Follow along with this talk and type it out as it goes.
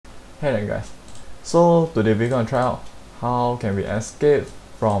Hey there guys, so today we're gonna try out how can we escape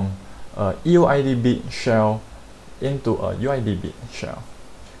from a EUID bit shell into a UID bit shell.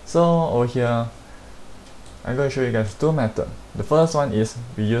 So over here, I'm going to show you guys two methods. The first one is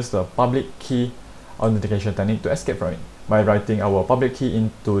we use the public key authentication technique to escape from it by writing our public key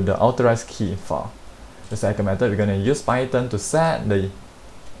into the authorized key file. The second method, we're gonna use Python to set the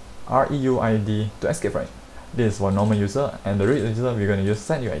REUID to escape from it. This is for normal user, and the root user we're gonna use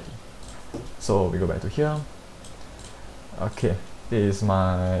setuid. So we go back to here. Okay, this is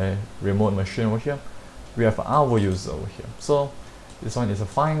my remote machine over here. We have our user over here. So this one is a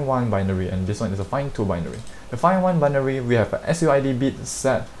find1 binary and this one is a find2 binary. The find1 binary we have a suid bit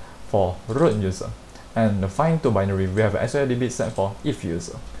set for root user, and the find2 binary we have a suid bit set for if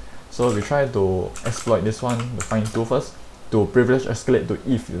user. So we try to exploit this one, the find2 first, to privilege escalate to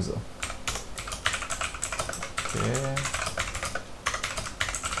if user. Okay.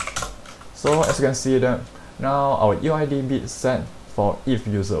 So as you can see that now our UID bit is set for if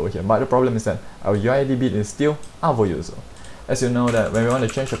user over here, but the problem is that our UID bit is still our user. As you know that when we want to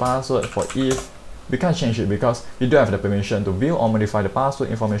change the password for if, we can't change it because we don't have the permission to view or modify the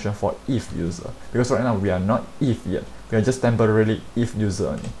password information for if user, because right now we are not if yet, we are just temporarily if user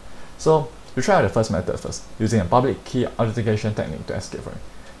only. So we try out the first method first, using a public key authentication technique to escape from it.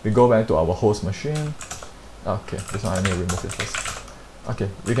 We go back to our host machine. Okay, this one I need to remove it first. Okay,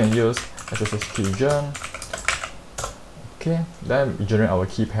 we can use SSH key gen. Okay, then we generate our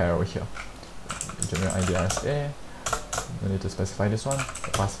key pair over here. We generate IDRSA. We need to specify this one,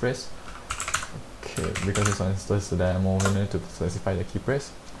 the passphrase. Okay, because this one is just the demo, we need to specify the key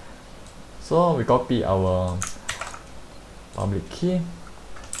phrase. So we copy our public key.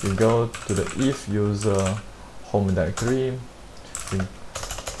 We go to the if user home directory.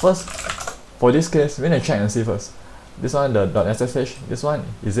 First, for this case, we need to check and see first. This one, the .ssh, this one,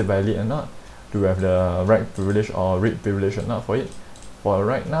 is it valid or not? Do we have the write privilege or read privilege or not for it? For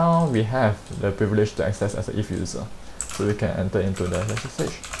right now, we have the privilege to access as an if user. So we can enter into the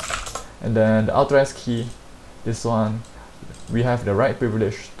SSH. And then the authorized key, this one, we have the write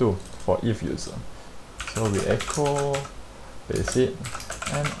privilege too for if user. So we echo, paste it,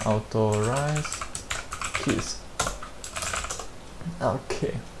 and authorize keys.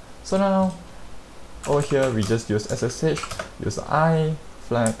 Okay, so now over here we just use SSH, use I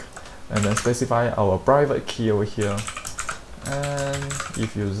flag, and then specify our private key over here, and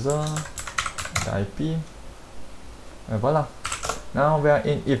if user, the IP, and voila. Now we are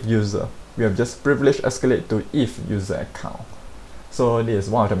in if user. We have just privilege escalate to if user account. So this is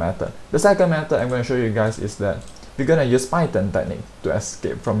one of the methods. The second method I'm going to show you guys is that we're going to use Python technique to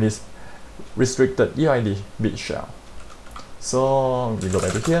escape from this restricted UID bit shell. So we go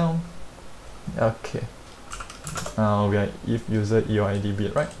back to here. Okay, now we are if user EUID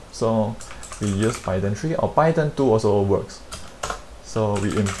bit, right? So we use Python 3 or Python 2 also works. So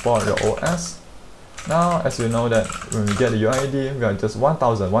we import the OS. Now as you know that when we get the UID, we are just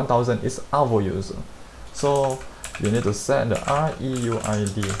 1000. 1000 is our user. So we need to set the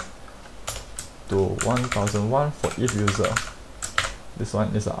REUID to 1001 for if user. This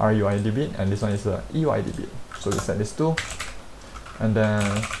one is a REUID bit and this one is a EUID bit. So we set this two, and then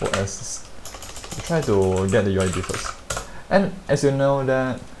OS. We try to get the UID first. And as you know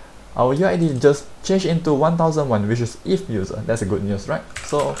that our UID just changed into 1001, which is if user. That's a good news, right?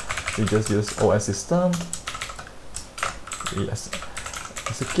 So we just use OS system. We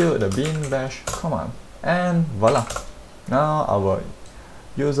execute the bin bash command, and voila. Now our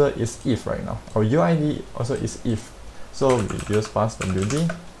user is if right now. Our UID also is if. So we use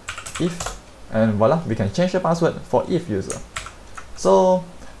passwd if, and voila, we can change the password for if user. So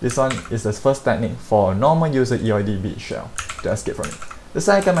this one is the first technique for normal user EUID bit shell to escape from it. The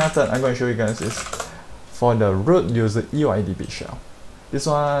second method I'm going to show you guys is for the root user EUID bit shell. This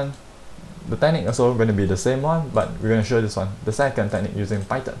one, the technique also going to be the same one, but we're going to show this one, the second technique using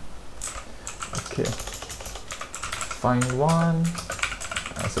Python. Okay, find1,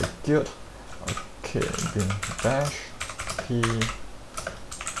 execute. Okay, bin bash p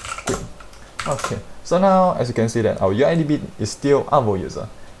queen. Okay, so now as you can see that our UID bit is still our user,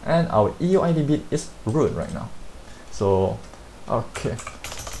 and our EUID bit is root right now. So okay,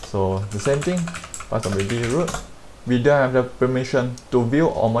 so the same thing, passwd root. We don't have the permission to view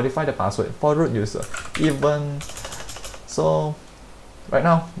or modify the password for root user. Even so, right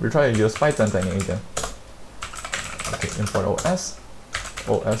now we try to use Python technique again. Okay, import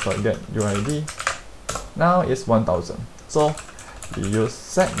os.get UID. Now it's 1000. So we use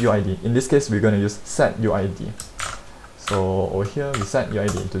setuid. In this case, we're going to use setuid. So over here we set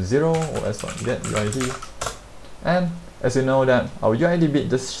UID into 0, os.get UID, and as you know that our UID bit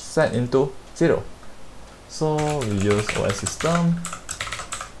just set into 0. So we use OS system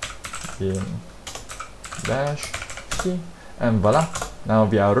in dash key, and voila, now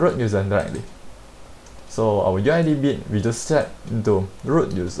we are root user directly. So our UID bit we just set into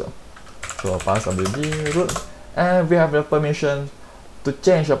root user. So passwd root, and we have the permission to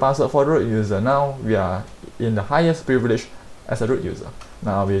change the password for root user. Now we are in the highest privilege as a root user.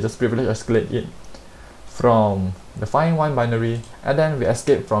 Now we just privilege escalate it from the find1 binary, and then we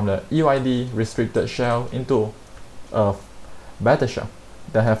escape from the EUID restricted shell into a better shell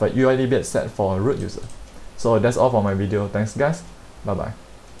that have a UID bit set for root user. So that's all for my video. Thanks guys. Bye bye.